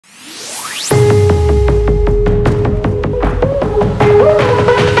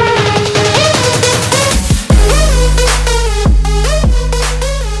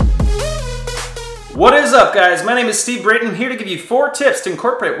up, guys? My name is Steve Brayton, here to give you 4 tips to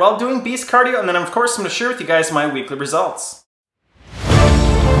incorporate while doing beast cardio, and then of course I'm going to share with you guys my weekly results.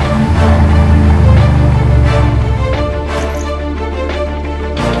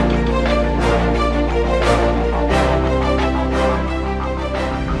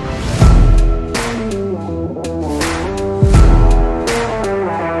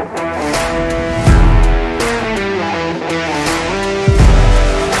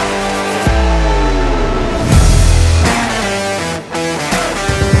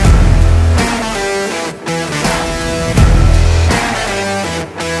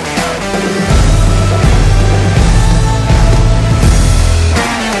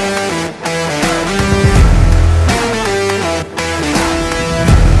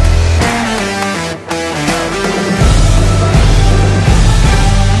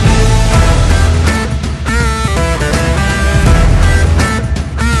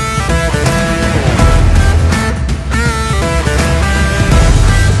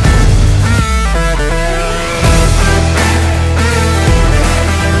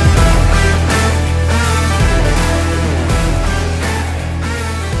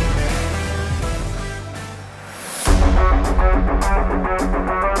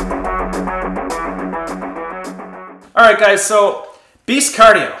 Alright guys, so beast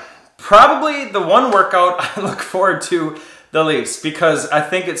cardio, probably the one workout I look forward to the least because I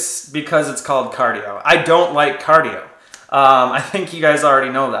think it's called cardio. I don't like cardio. I think you guys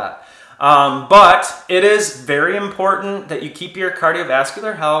already know that. But it is very important that you keep your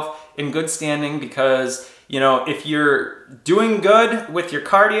cardiovascular health in good standing because, you know, if you're doing good with your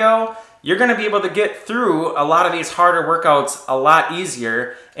cardio, you're going to be able to get through a lot of these harder workouts a lot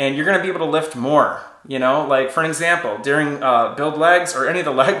easier, and you're going to be able to lift more. You know, like for an example, during build legs or any of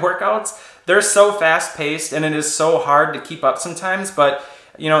the leg workouts, they're so fast paced and it is so hard to keep up sometimes. But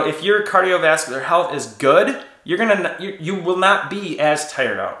you know, if your cardiovascular health is good, you will not be as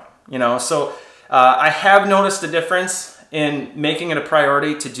tired out. You know, so I have noticed a difference in making it a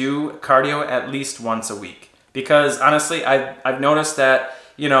priority to do cardio at least once a week because honestly, I've noticed that,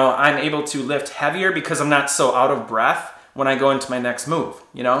 you know, I'm able to lift heavier because I'm not so out of breath when I go into my next move,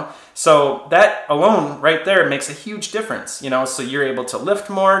 you know? So that alone right there makes a huge difference, you know? So you're able to lift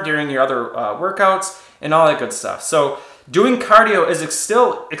more during your other workouts and all that good stuff. So doing cardio is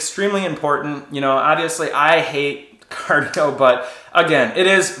still extremely important. You know, obviously I hate cardio, but again, it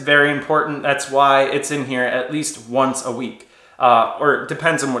is very important. That's why it's in here at least once a week, or it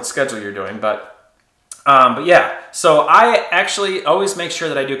depends on what schedule you're doing, but yeah. So I actually always make sure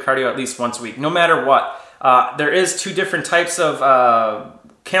that I do cardio at least once a week, no matter what. There is 2 different types of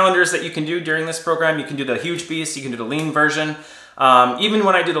calendars that you can do during this program. You can do the huge beast, you can do the lean version. Even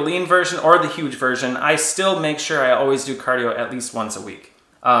when I do the lean version or the huge version, I still make sure I always do cardio at least once a week.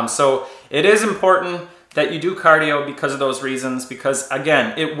 So it is important that you do cardio because of those reasons, because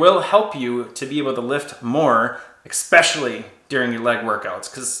again, it will help you to be able to lift more, especially during your leg workouts,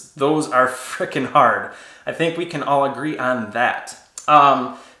 because those are freaking hard. I think we can all agree on that.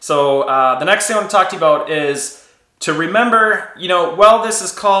 So the next thing I want to talk to you about is to remember, you know, while this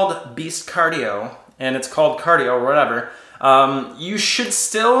is called beast cardio and it's called cardio or whatever, you should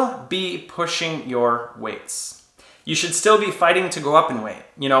still be pushing your weights. You should still be fighting to go up in weight.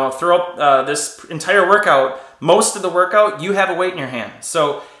 You know, throughout this entire workout, most of the workout, you have a weight in your hand.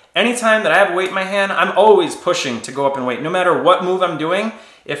 So anytime that I have a weight in my hand, I'm always pushing to go up in weight. No matter what move I'm doing,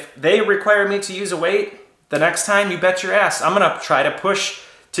 if they require me to use a weight, the next time, you bet your ass, I'm gonna try to push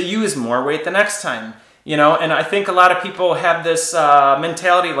to use more weight the next time, you know? And I think a lot of people have this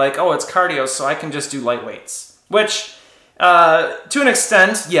mentality like, oh, it's cardio, so I can just do light weights. Which, to an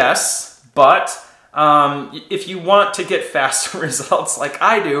extent, yes, but if you want to get faster results like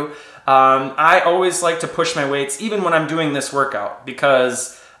I do, I always like to push my weights even when I'm doing this workout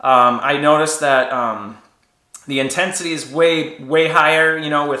because I notice that the intensity is way higher, you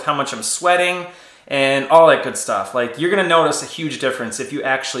know, with how much I'm sweating and all that good stuff. Like, you're gonna notice a huge difference if you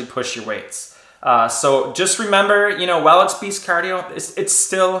actually push your weights. So just remember, you know, while it's beast cardio, it's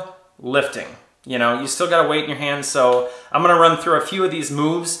still lifting. You know, you still got a weight in your hands. So I'm gonna run through a few of these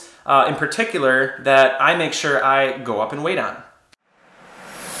moves in particular that I make sure I go up in weight on.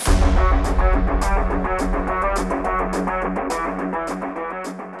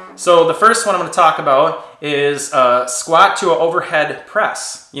 So the first one I'm going to talk about is squat to an overhead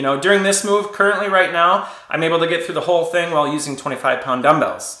press. You know, during this move, currently right now, I'm able to get through the whole thing while using 25-pound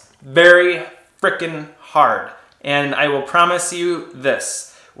dumbbells. Very freaking hard. And I will promise you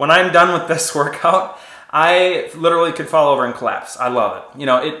this, when I'm done with this workout, I literally could fall over and collapse. I love it. You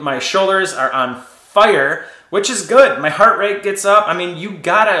know, my shoulders are on fire, which is good. My heart rate gets up. I mean, you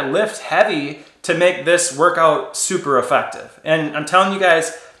gotta lift heavy to make this workout super effective. And I'm telling you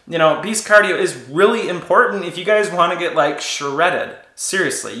guys, you know, beast cardio is really important if you guys want to get like shredded.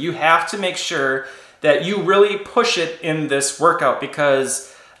 Seriously, you have to make sure that you really push it in this workout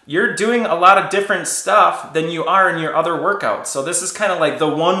because you're doing a lot of different stuff than you are in your other workouts. So this is kind of like the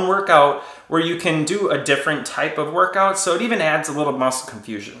one workout where you can do a different type of workout. So it even adds a little muscle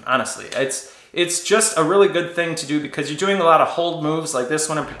confusion, honestly. It's just a really good thing to do because you're doing a lot of hold moves like this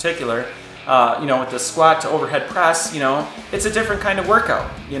one in particular. You know, with the squat to overhead press, you know, it's a different kind of workout,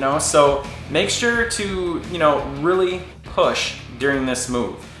 you know, so make sure to, you know, really push during this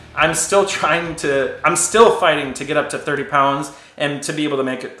move. I'm still fighting to get up to 30 pounds and to be able to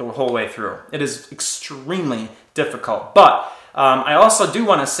make it the whole way through. It is extremely difficult, but I also do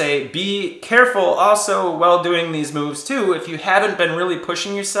want to say be careful also while doing these moves too. If you haven't been really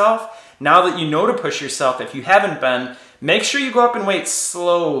pushing yourself, now that you know to push yourself, if you haven't been, make sure you go up in weight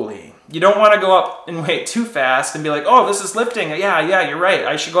slowly. You don't want to go up in weight too fast and be like, oh, this is lifting. Yeah, you're right.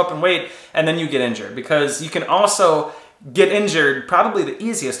 I should go up in weight. And then you get injured because you can also get injured probably the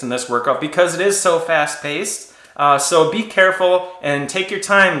easiest in this workout because it is so fast paced. So be careful and take your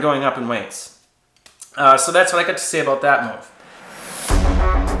time going up in weights. So that's what I got to say about that move.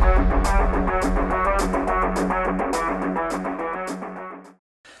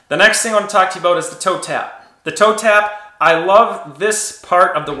 The next thing I want to talk to you about is the toe tap. The toe tap, I love this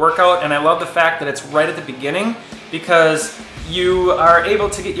part of the workout and I love the fact that it's right at the beginning because you are able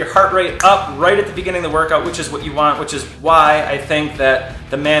to get your heart rate up right at the beginning of the workout, which is what you want, which is why I think that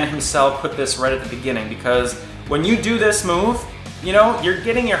the man himself put this right at the beginning because when you do this move, you know, you're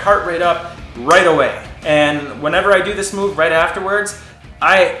getting your heart rate up right away. And whenever I do this move right afterwards,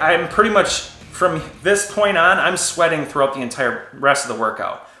 I'm pretty much, from this point on, I'm sweating throughout the entire rest of the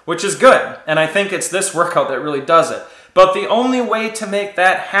workout, which is good. And I think it's this workout that really does it. But the only way to make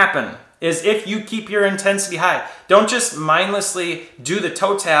that happen is if you keep your intensity high. Don't just mindlessly do the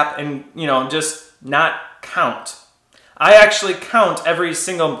toe tap and, you know, just not count. I actually count every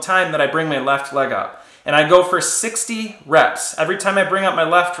single time that I bring my left leg up. And I go for 60 reps. Every time I bring up my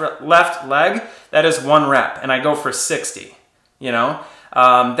left leg, that is 1 rep. And I go for 60, you know.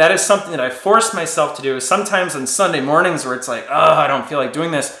 That is something that I force myself to do. Sometimes on Sunday mornings where it's like, oh, I don't feel like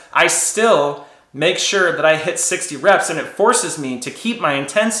doing this, I still make sure that I hit 60 reps and it forces me to keep my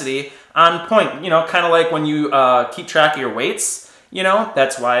intensity on point. You know, kind of like when you keep track of your weights, you know,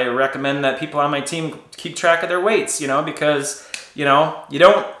 that's why I recommend that people on my team keep track of their weights, you know, because, you know,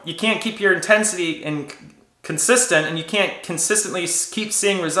 you can't keep your intensity consistent and you can't consistently keep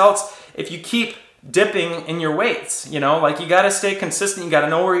seeing results if you keep dipping in your weights, you know, like you got to stay consistent. You got to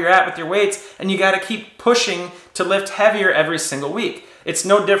know where you're at with your weights and you got to keep pushing to lift heavier every single week. It's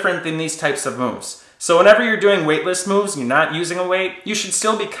no different than these types of moves. So whenever you're doing weightless moves and you're not using a weight, you should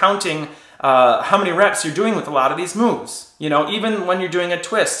still be counting how many reps you're doing with a lot of these moves. You know, even when you're doing a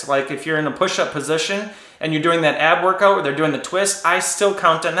twist, like if you're in a push-up position and you're doing that ab workout where they're doing the twist, I still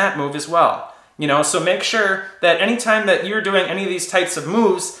count on that move as well. You know, so make sure that anytime that you're doing any of these types of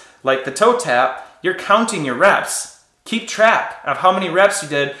moves, like the toe tap, you're counting your reps. Keep track of how many reps you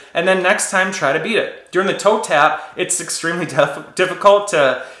did, and then next time try to beat it. During the toe tap, it's extremely difficult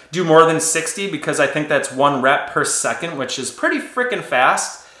to do more than 60 because I think that's 1 rep per second, which is pretty freaking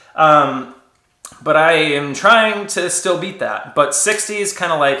fast. But I am trying to still beat that. But 60 is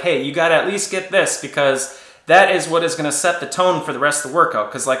kind of like, hey, you got to at least get this because that is what is going to set the tone for the rest of the workout.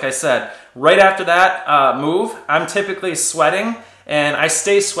 Because like I said, right after that move, I'm typically sweating, and I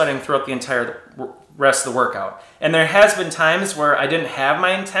stay sweating throughout the entire rest of the workout. And there has been times where I didn't have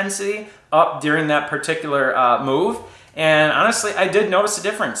my intensity up during that particular move, and honestly, I did notice a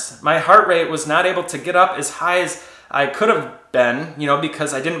difference. My heart rate was not able to get up as high as I could have been, you know,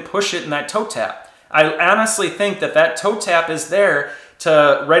 because I didn't push it in that toe tap. I honestly think that that toe tap is there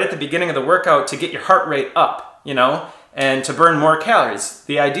to, right at the beginning of the workout, to get your heart rate up, you know, and to burn more calories.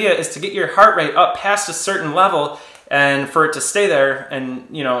 The idea is to get your heart rate up past a certain level and for it to stay there. And,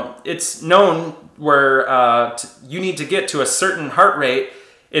 you know, it's known where you need to get to a certain heart rate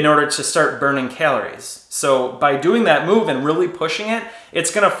in order to start burning calories. So by doing that move and really pushing it,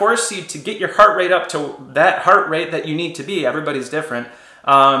 it's going to force you to get your heart rate up to that heart rate that you need to be. Everybody's different.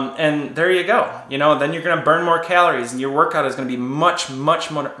 And there you go. You know, then you're going to burn more calories and your workout is going to be much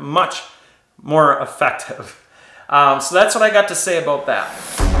more effective. So that's what I got to say about that.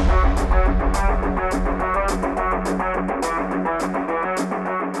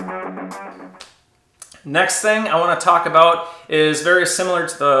 Next thing I want to talk about is very similar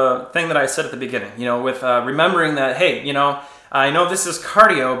to the thing that I said at the beginning, you know, with remembering that, hey, you know, I know this is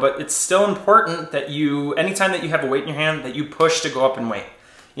cardio, but it's still important that you, anytime that you have a weight in your hand, that you push to go up in weight.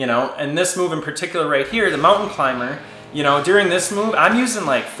 you know, and this move in particular right here, the mountain climber, you know, during this move, I'm using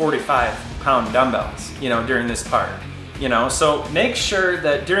like 45-pound dumbbells, you know, during this part, you know, so make sure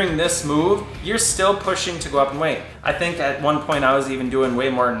that during this move, you're still pushing to go up in weight. I think at one point I was even doing way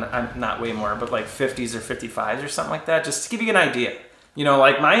more, not way more, but like 50s or 55s or something like that, just to give you an idea. You know,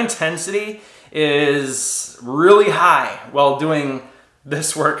 like my intensity is really high while doing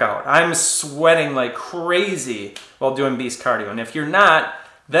this workout. I'm sweating like crazy while doing beast cardio. And if you're not,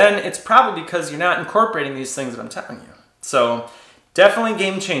 then it's probably because you're not incorporating these things that I'm telling you. So definitely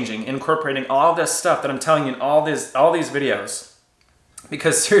game changing, incorporating all this stuff that I'm telling you in all these videos.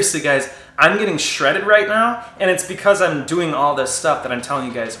 Because seriously guys, I'm getting shredded right now, and it's because I'm doing all this stuff that I'm telling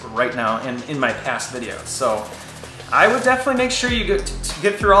you guys right now and in my past videos. So I would definitely make sure you get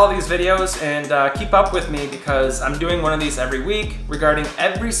through all these videos and keep up with me, because I'm doing one of these every week regarding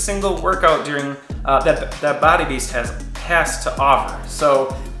every single workout during that Body Beast has to offer.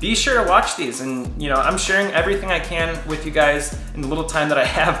 So be sure to watch these, and you know, I'm sharing everything I can with you guys in the little time that I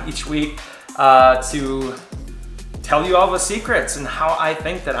have each week to tell you all the secrets and how I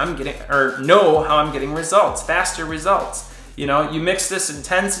think that I'm getting, or know how I'm getting results, faster results. You know, you mix this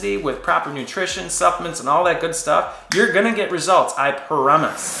intensity with proper nutrition, supplements, and all that good stuff, you're gonna get results, I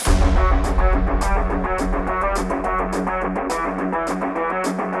promise.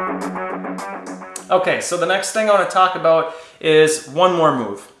 Okay, so the next thing I wanna talk about is one more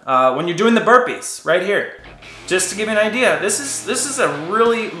move. When you're doing the burpees, right here, just to give you an idea, this is a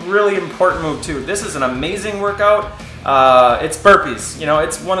really, really important move too. This is an amazing workout. It's burpees. You know,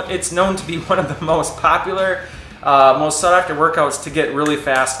 it's known to be one of the most popular, most sought after workouts to get really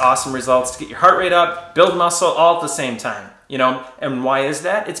fast, awesome results, to get your heart rate up, build muscle all at the same time. You know, and why is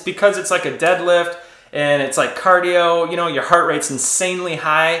that? It's because it's like a deadlift and it's like cardio. You know, your heart rate's insanely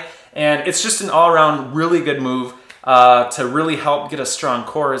high, and it's just an all-around really good move to really help get a strong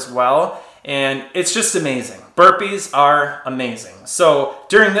core as well. And it's just amazing. Burpees are amazing. So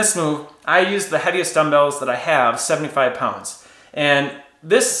during this move, I use the heaviest dumbbells that I have, 75 pounds. And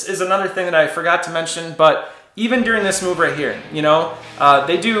this is another thing that I forgot to mention, but even during this move right here, you know,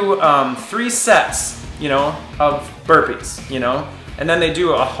 they do 3 sets, you know, of burpees, you know, and then they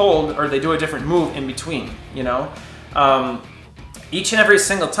do a hold, or they do a different move in between, you know. Each and every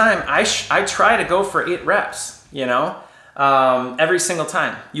single time, I try to go for 8 reps, you know, every single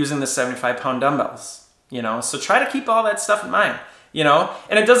time using the 75-pound dumbbells, you know. So try to keep all that stuff in mind, you know,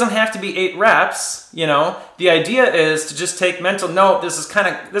 and it doesn't have to be 8 reps, you know. The idea is to just take mental note. This kind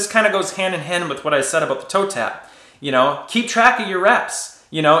of goes hand in hand with what I said about the toe tap, you know. Keep track of your reps.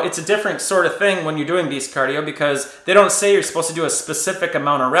 You know, it's a different sort of thing when you're doing beast cardio, because they don't say you're supposed to do a specific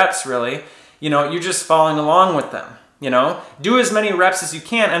amount of reps, really. You know, you're just following along with them. You know, do as many reps as you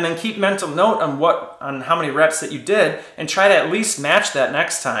can, and then keep mental note on how many reps that you did, and try to at least match that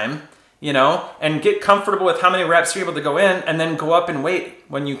next time, you know, and get comfortable with how many reps you're able to go in, and then go up in weight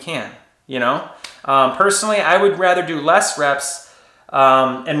when you can, you know. Personally, I would rather do less reps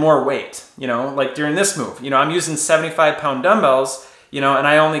and more weight, you know, like during this move. You know, I'm using 75-pound dumbbells, you know, and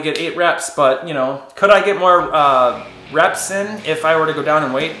I only get 8 reps, but, you know, could I get more reps in if I were to go down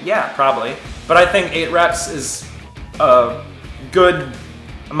in weight? Yeah, probably. But I think 8 reps is a good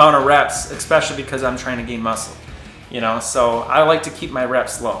amount of reps, especially because I'm trying to gain muscle, you know, so I like to keep my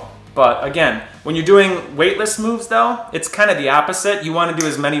reps low. But again, when you're doing weightless moves though, it's kind of the opposite. You want to do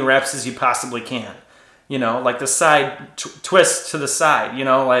as many reps as you possibly can, you know, like the side twist to the side, you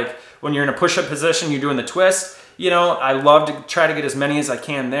know, like when you're in a push-up position, you're doing the twist, you know, I love to try to get as many as I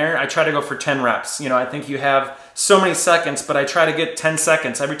can there. I try to go for 10 reps. You know, I think you have so many seconds, but I try to get 10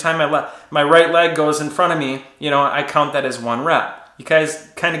 seconds. Every time my right leg goes in front of me, you know, I count that as 1 rep. You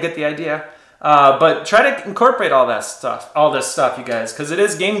guys kind of get the idea. But try to incorporate all this stuff, you guys, because it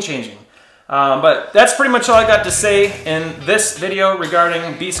is game-changing. But that's pretty much all I got to say in this video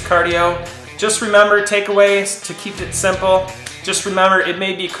regarding beast cardio. Just remember, takeaways to keep it simple. Just remember, it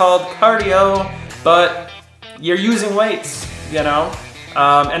may be called cardio, but you're using weights, you know.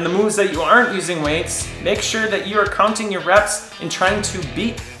 And the moves that you aren't using weights, make sure that you are counting your reps and trying to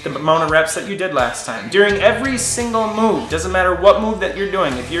beat the amount of reps that you did last time. During every single move, doesn't matter what move that you're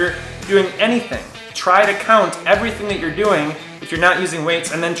doing, if you're doing anything, try to count everything that you're doing if you're not using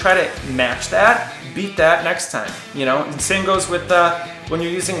weights, and then try to match that, beat that next time, you know. And same goes with when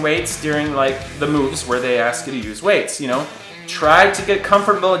you're using weights during like the moves where they ask you to use weights, you know. Try to get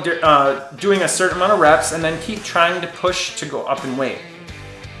comfortable doing a certain amount of reps, and then keep trying to push to go up in weight.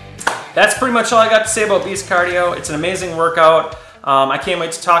 That's pretty much all I got to say about beast cardio. It's an amazing workout. I can't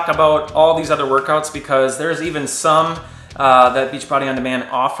wait to talk about all these other workouts, because there's even some that Beachbody On Demand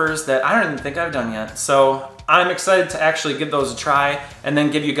offers that I don't even think I've done yet. So I'm excited to actually give those a try and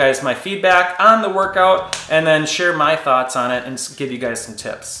then give you guys my feedback on the workout and then share my thoughts on it and give you guys some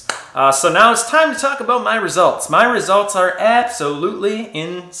tips. So now it's time to talk about my results. My results are absolutely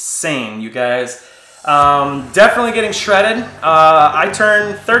insane, you guys. Definitely getting shredded. I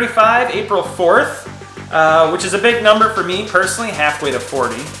turned 35 April 4th, which is a big number for me personally, halfway to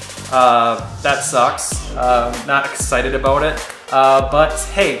 40. That sucks. Not excited about it. But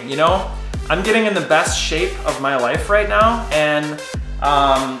hey, you know, I'm getting in the best shape of my life right now, and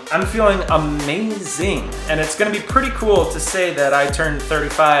I'm feeling amazing. And it's gonna be pretty cool to say that I turned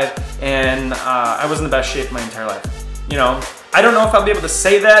 35 and I was in the best shape my entire life. You know, I don't know if I'll be able to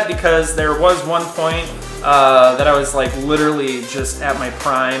say that because there was one point that I was like literally just at my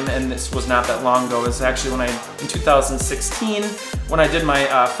prime, and this was not that long ago. It was actually when in 2016, when I did my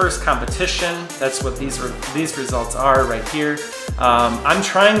first competition. That's what these results are right here. I'm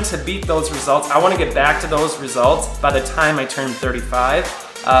trying to beat those results. I want to get back to those results by the time I turn 35.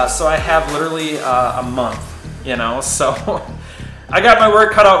 So I have literally a month, you know, so I got my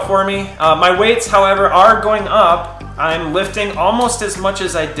work cut out for me. My weights, however, are going up. I'm lifting almost as much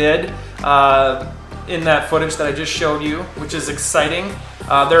as I did in that footage that I just showed you, which is exciting.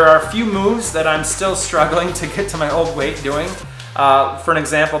 There are a few moves that I'm still struggling to get to my old weight doing. For an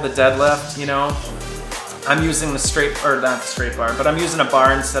example, the deadlift, you know, I'm using the not the straight bar, but I'm using a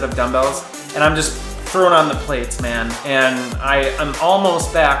bar instead of dumbbells, and I'm just throwing on the plates, man. And I'm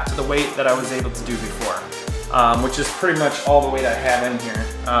almost back to the weight that I was able to do before, which is pretty much all the weight I have in here.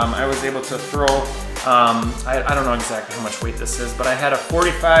 I was able to throw, I don't know exactly how much weight this is, but I had a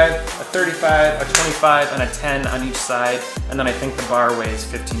 45, a 35, a 25, and a 10 on each side, and then I think the bar weighs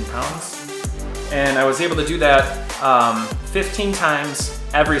 15 pounds. And I was able to do that 15 times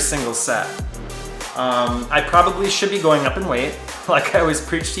every single set. I probably should be going up in weight, like I always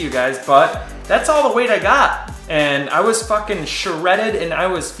preach to you guys, but that's all the weight I got. And I was fucking shredded and I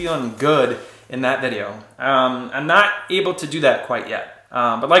was feeling good in that video. I'm not able to do that quite yet.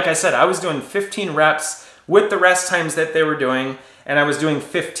 But like I said, I was doing 15 reps with the rest times that they were doing, and I was doing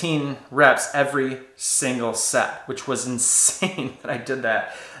 15 reps every single set, which was insane that I did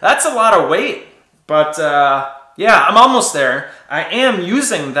that. That's a lot of weight, but yeah, I'm almost there. I am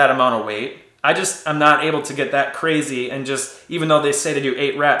using that amount of weight. I'm not able to get that crazy and just, even though they say to do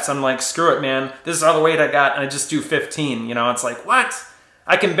 8 reps, I'm like, screw it, man. This is all the weight I got, and I just do 15. You know, it's like, what?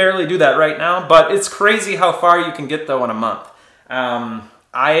 I can barely do that right now, but it's crazy how far you can get though in a month.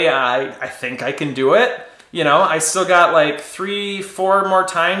 I think I can do it. You know, I still got like 3-4 more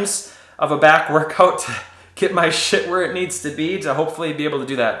times of a back workout to get my shit where it needs to be to hopefully be able to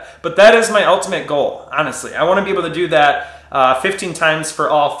do that. But that is my ultimate goal, honestly. I want to be able to do that 15 times for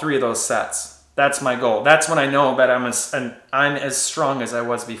all 3 of those sets. That's my goal. That's when I know that I'm as strong as I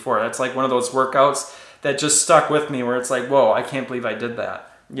was before. That's like one of those workouts that just stuck with me where it's like, whoa, I can't believe I did that.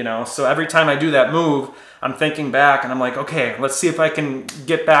 You know, so every time I do that move, I'm thinking back and I'm like, okay, let's see if I can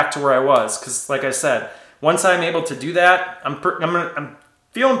get back to where I was. Because like I said, once I'm able to do that, I'm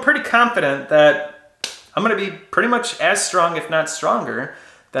feeling pretty confident that I'm going to be pretty much as strong, if not stronger,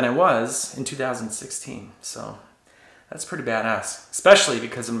 than I was in 2016. So that's pretty badass, especially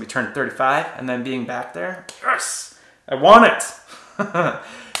because I'm going to be turning 35 and then being back there. Yes, I want it.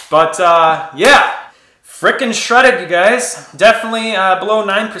 But yeah. Frickin' shredded, you guys. Definitely below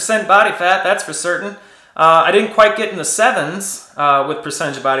 9% body fat, that's for certain. I didn't quite get in the 7s with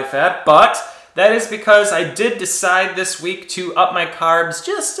percentage of body fat, but that is because I did decide this week to up my carbs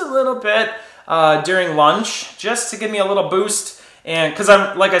just a little bit during lunch, just to give me a little boost. And because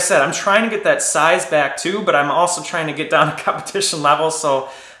like I said, I'm trying to get that size back too, but I'm also trying to get down to competition level. So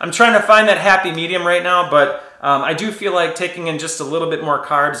I'm trying to find that happy medium right now, but I do feel like taking in just a little bit more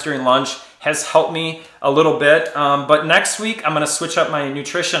carbs during lunch has helped me a little bit. But next week, I'm gonna switch up my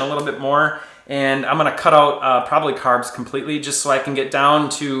nutrition a little bit more, and I'm gonna cut out probably carbs completely just so I can get down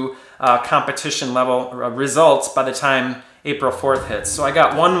to competition level results by the time April 4th hits. So I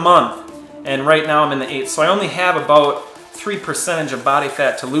got 1 month, and right now I'm in the 8th. So I only have about 3% of body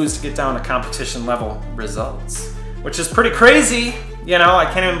fat to lose to get down to competition level results, which is pretty crazy. You know, I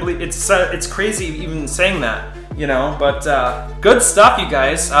can't even believe it's crazy even saying that. You know, but good stuff, you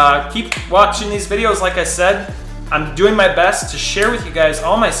guys. Keep watching these videos. Like I said, I'm doing my best to share with you guys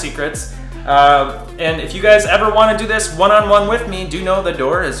all my secrets. And if you guys ever want to do this one-on-one with me, do know the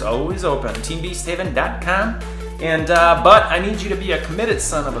door is always open. TeamBeastHaven.com. And but I need you to be a committed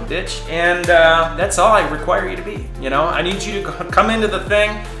son of a bitch, and that's all I require you to be. You know, I need you to come into the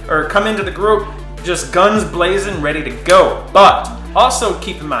thing or come into the group just guns blazing, ready to go. But also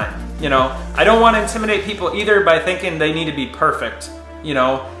keep in mind, you know, I don't want to intimidate people either by thinking they need to be perfect. You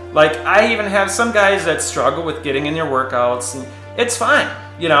know, Like, I even have some guys that struggle with getting in their workouts, and it's fine,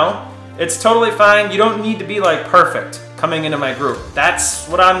 you know? It's totally fine. You don't need to be like perfect coming into my group. That's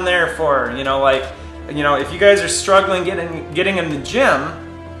what I'm there for, you know, like, you know, if you guys are struggling getting in the gym,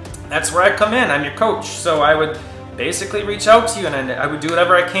 that's where I come in. I'm your coach. So I would basically reach out to you, and I would do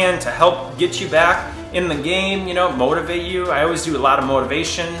whatever I can to help get you back in the game, you know, motivate you. I always do a lot of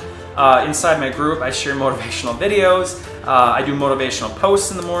motivation inside my group. I share motivational videos. I do motivational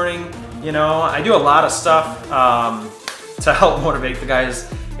posts in the morning. You know, I do a lot of stuff to help motivate the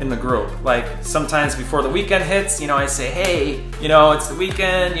guys in the group. Like, sometimes before the weekend hits, you know, I say, hey, you know, it's the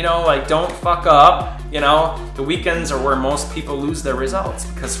weekend, you know, like, don't fuck up. You know, the weekends are where most people lose their results,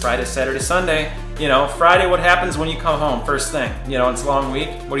 because Friday, Saturday, Sunday, you know, Friday, what happens when you come home first thing? You know, it's a long week.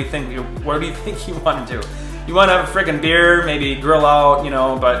 What do you think you want to do? You want to have a freaking beer, maybe grill out, you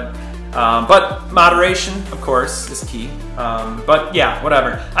know, but moderation, of course, is key. But yeah,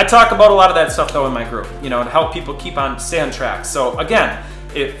 whatever. I talk about a lot of that stuff though in my group, you know, to help people stay on track. So again,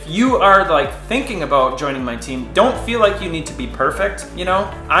 if you are like thinking about joining my team, don't feel like you need to be perfect, you know?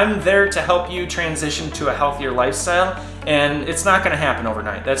 I'm there to help you transition to a healthier lifestyle, and it's not gonna happen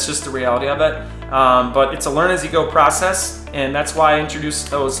overnight. That's just the reality of it. But it's a learn as you go process, and that's why I introduced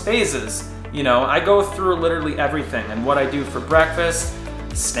those phases. You know, I go through literally everything, and what I do for breakfast,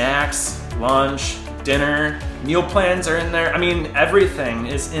 snacks, lunch, dinner, meal plans are in there. I mean, everything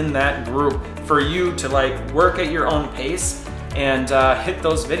is in that group for you to like work at your own pace and hit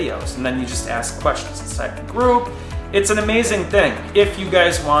those videos, and then you just ask questions inside the group. It's an amazing thing if you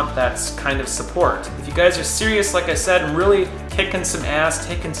guys want that kind of support. If you guys are serious, like I said, and really kicking some ass,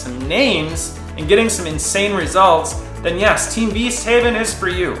 taking some names, and getting some insane results, then yes, Team Beast Haven is for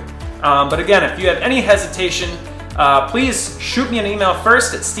you. But again, if you have any hesitation, please shoot me an email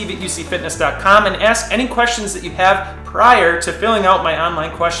first at steve@ucfitness.com and ask any questions that you have prior to filling out my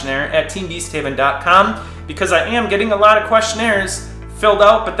online questionnaire at teambeasthaven.com, because I am getting a lot of questionnaires filled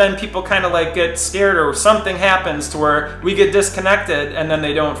out, but then people kind of like get scared or something happens to where we get disconnected and then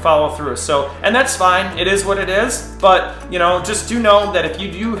they don't follow through. So, and that's fine, it is what it is, but you know, just do know that if you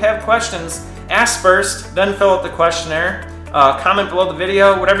do have questions, ask first, then fill out the questionnaire. Comment below the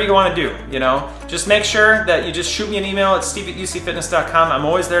video, whatever you want to do, you know. Just make sure that you just shoot me an email at steve@ucfitness.com. I'm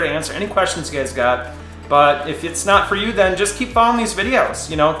always there to answer any questions you guys got. But if it's not for you, then just keep following these videos,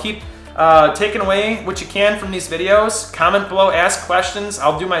 you know. Keep taking away what you can from these videos. Comment below, ask questions.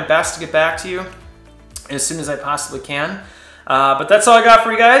 I'll do my best to get back to you as soon as I possibly can. But that's all I got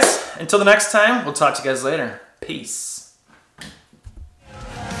for you guys. Until the next time, we'll talk to you guys later. Peace.